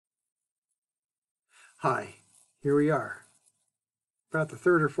Hi, here we are. About the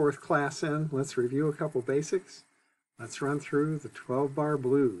third or fourth class in, let's review a couple basics. Let's run through the 12-bar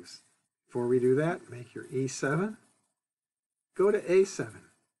blues. Before we do that, make your E7, go to A7,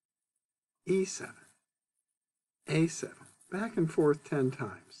 E7, A7, back and forth 10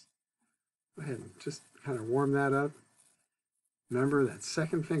 times. Go ahead and just kind of warm that up. Remember that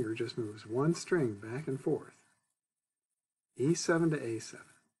second finger just moves one string back and forth. E7 to A7.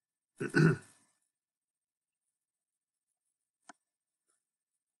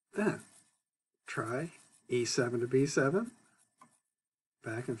 Then try E7 to B7,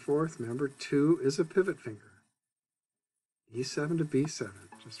 back and forth. Remember, 2 is a pivot finger. E7 to B7.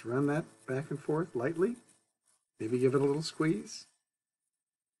 Just run that back and forth lightly. Maybe give it a little squeeze.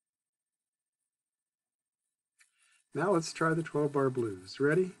 Now let's try the 12-bar blues.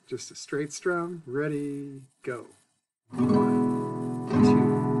 Ready? Just a straight strum. Ready, go. 1,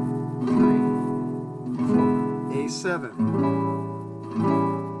 2, 3, 4. A7.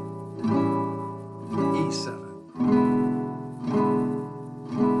 E7.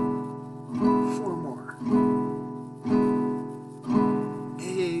 4 more.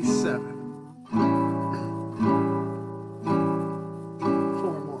 A7.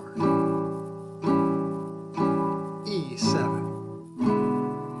 4 more. E7.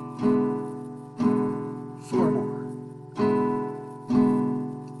 4 more.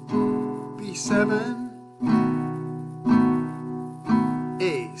 B7.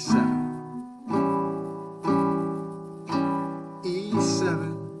 A7. E7,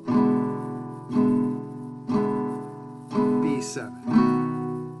 B7,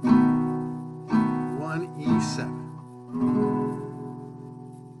 1 E7.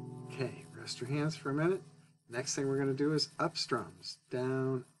 Okay, rest your hands for a minute. Next thing we're going to do is up strums.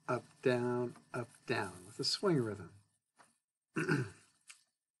 Down, up, down, with a swing rhythm.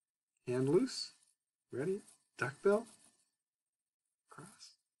 Hand loose. Ready? Duckbill.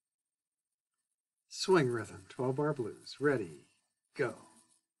 Cross. Swing rhythm, 12-bar blues. Ready, go.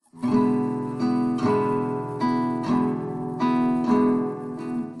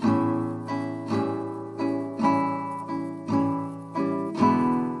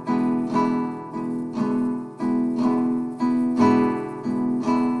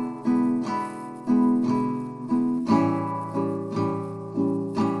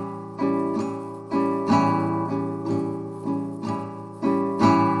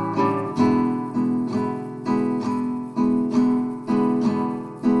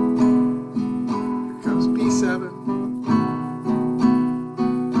 B7.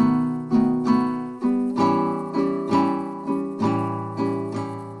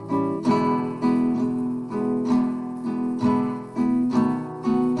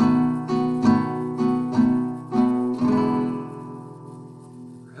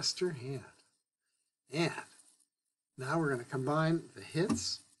 Rest your hand. And now we're going to combine the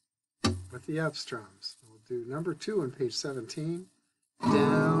hits with the up strums. We'll do number 2 on page 17.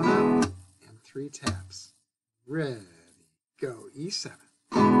 Down, up, and 3 taps. Ready, go. E7,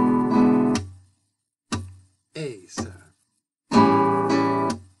 A7,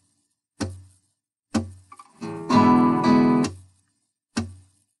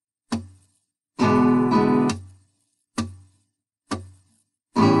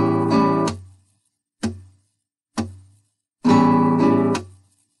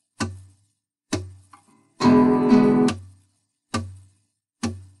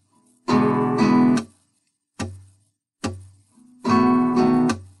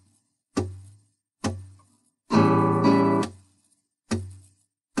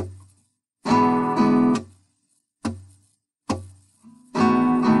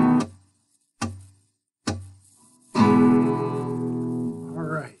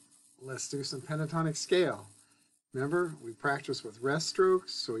 let's do some pentatonic scale. Remember, we practice with rest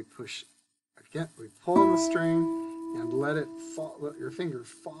strokes, so we push again, we pull on the string and let it fall, let your finger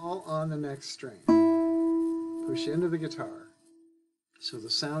fall on the next string. Push into the guitar so the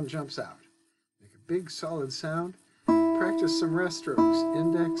sound jumps out. Make a big solid sound. Practice some rest strokes,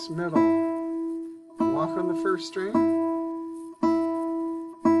 index, middle. Walk on the first string.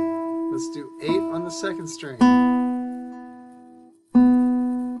 Let's do 8 on the second string.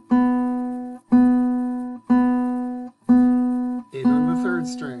 8 on the third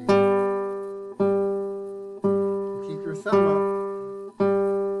string. Keep your thumb up.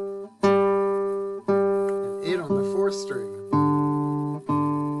 And 8 on the fourth string.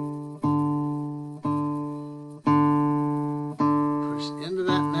 Push into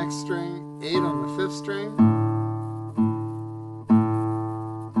that next string. 8 on the fifth string.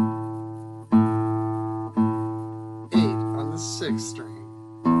 8 on the sixth string.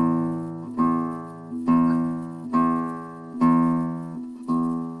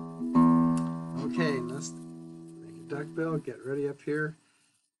 scale, get ready up here.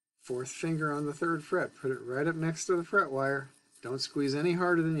 Fourth finger on the third fret, put it right up next to the fret wire. Don't squeeze any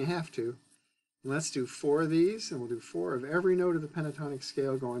harder than you have to. Let's do 4 of these, and we'll do 4 of every note of the pentatonic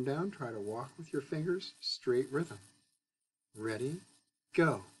scale going down. Try to walk with your fingers, straight rhythm. Ready,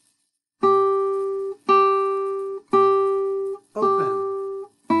 go. Open.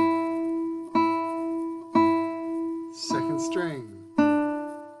 Second string.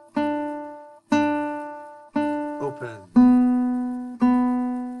 Open.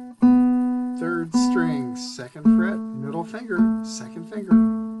 Third string, second fret, middle finger, second finger.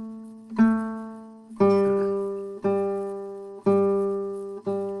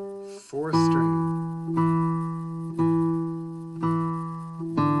 Fourth string.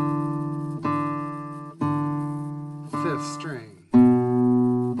 Fifth string.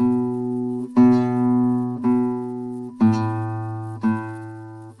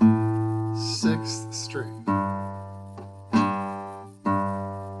 Sixth string.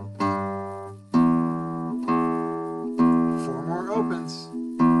 Four more opens.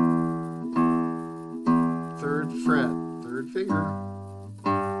 Third fret, third finger.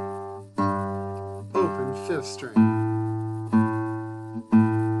 Open fifth string.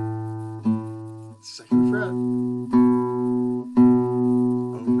 Second fret.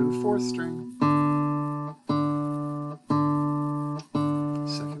 Open fourth string.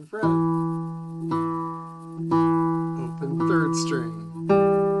 Second fret. Open third string.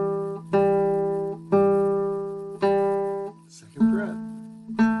 Second fret.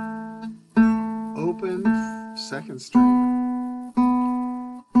 Open second string.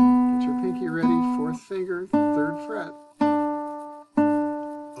 Get your pinky ready, fourth finger, third fret.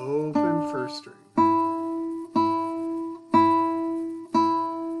 Open first string.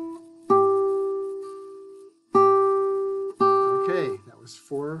 Okay, that was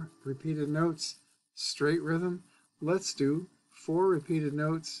 4 repeated notes, straight rhythm. Let's do 4 repeated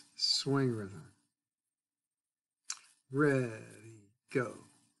notes, swing rhythm. Ready, go.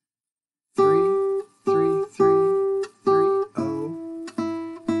 3, 3, 3, 3, oh.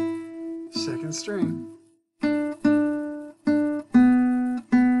 Second string.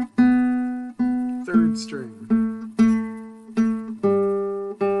 Third string.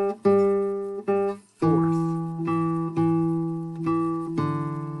 Fourth.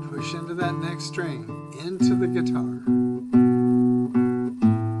 Push into that next string, into the guitar.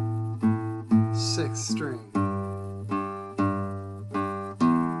 Sixth string.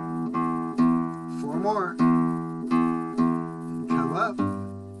 4 more. Come up.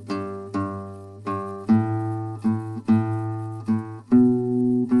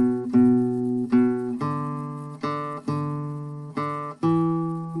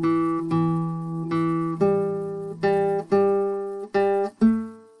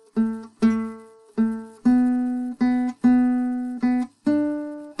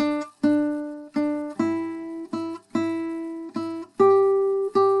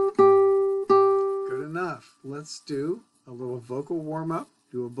 Let's do a little vocal warm-up,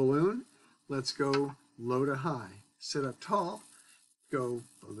 do a balloon. Let's go low to high. Sit up tall, go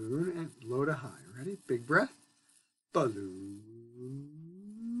balloon and low to high. Ready? Big breath. Balloon.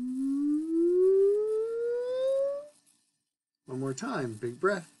 One more time. Big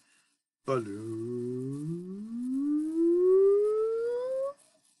breath. Balloon.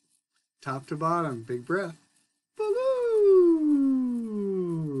 Top to bottom. Big breath. Balloon.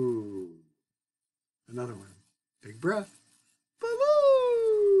 Another one. Big breath. Balloon.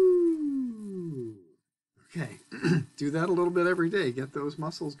 Okay, do that a little bit every day. Get those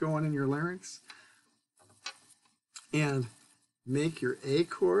muscles going in your larynx. And make your A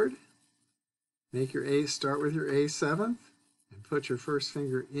chord. Make your A, start with your A7th, and put your first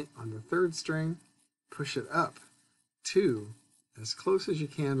finger in on the third string. Push it up to as close as you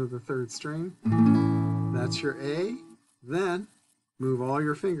can to the third string. That's your A. Then move all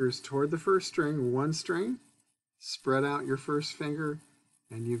your fingers toward the first string, one string. Spread out your first finger,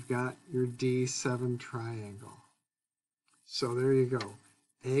 and you've got your D7 triangle. So there you go.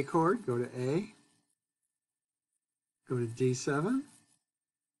 A chord, go to A. Go to D7.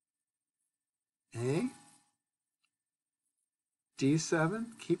 A.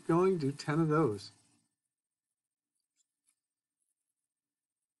 D7. Keep going, do 10 of those.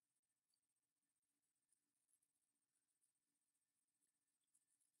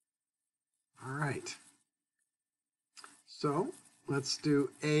 All right. So let's do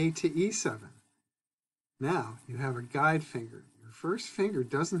A to E7. Now you have a guide finger. Your first finger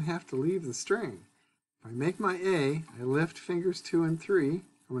doesn't have to leave the string. If I make my A, I lift fingers 2 and 3. I'm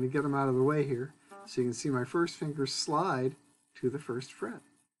going to get them out of the way here so you can see my first finger slide to the first fret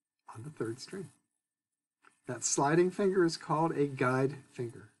on the third string. That sliding finger is called a guide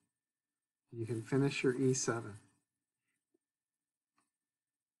finger. You can finish your E7.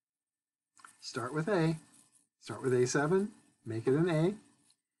 Start with A. Start with A7, make it an A.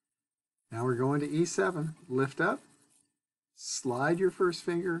 Now we're going to E7. Lift up, slide your first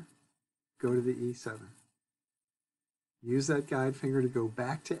finger, go to the E7. Use that guide finger to go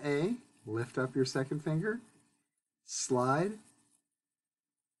back to A, lift up your second finger, slide,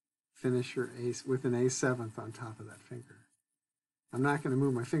 finish your A with an A7th on top of that finger. I'm not going to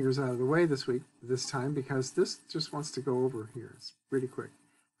move my fingers out of the way this time because this just wants to go over here. It's pretty quick.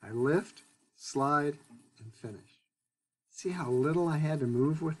 I lift, slide, and finish. See how little I had to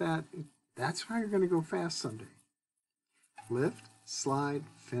move with that? That's why you're going to go fast someday. Lift, slide,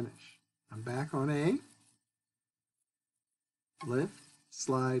 finish. I'm back on A. Lift,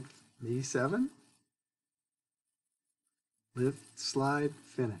 slide, E7. Lift, slide,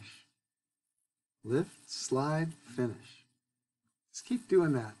 finish. Lift, slide, finish. Just keep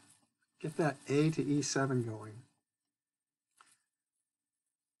doing that. Get that A to E7 going.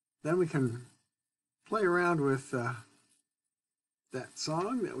 Then we can play around with that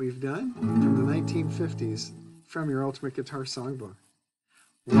song that we've done from the 1950s from your Ultimate Guitar Songbook.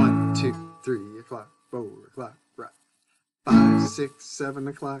 1, 2, 3 o'clock, 4 o'clock, rock. 5, 6, 7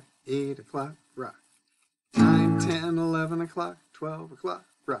 o'clock, 8 o'clock, rock. 9, 10, 11 o'clock, 12 o'clock,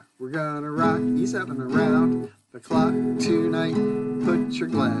 rock. We're gonna rock E7 around the clock tonight. Put your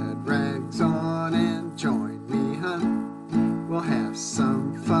glad rags on and join me, hun. We'll have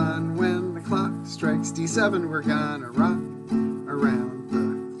some fun when the clock strikes D7. We're gonna rock around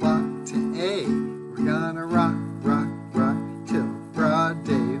the clock to A. We're gonna rock, rock, rock till broad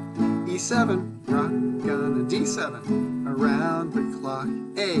day. E7, rock, gonna D7 around the clock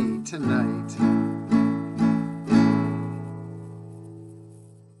A tonight.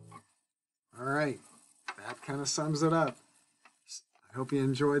 All right, that kind of sums it up. I hope you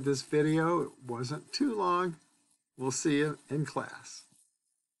enjoyed this video. It wasn't too long. We'll see you in class.